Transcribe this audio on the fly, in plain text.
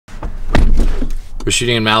We're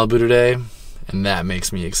shooting in Malibu today, and that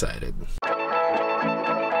makes me excited.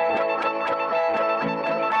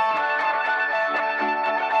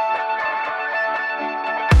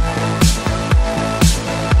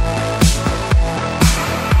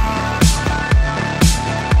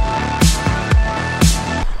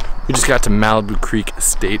 We just got to Malibu Creek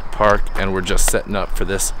State Park, and we're just setting up for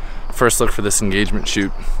this first look for this engagement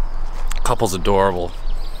shoot. Couple's adorable.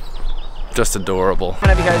 Just adorable.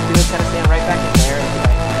 Whenever you guys do this, kind of stand right back in there and be like,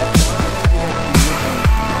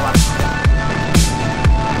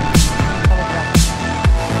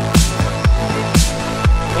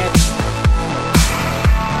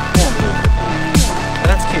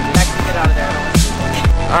 that's cute. You're not gonna get out of there.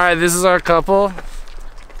 Alright, this is our couple.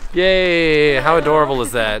 Yay! How adorable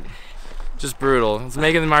is that? Just brutal. It's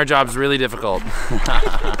making our jobs really difficult.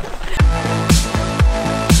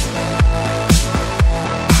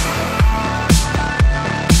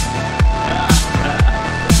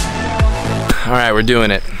 Alright, we're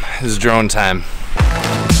doing it. This is drone time.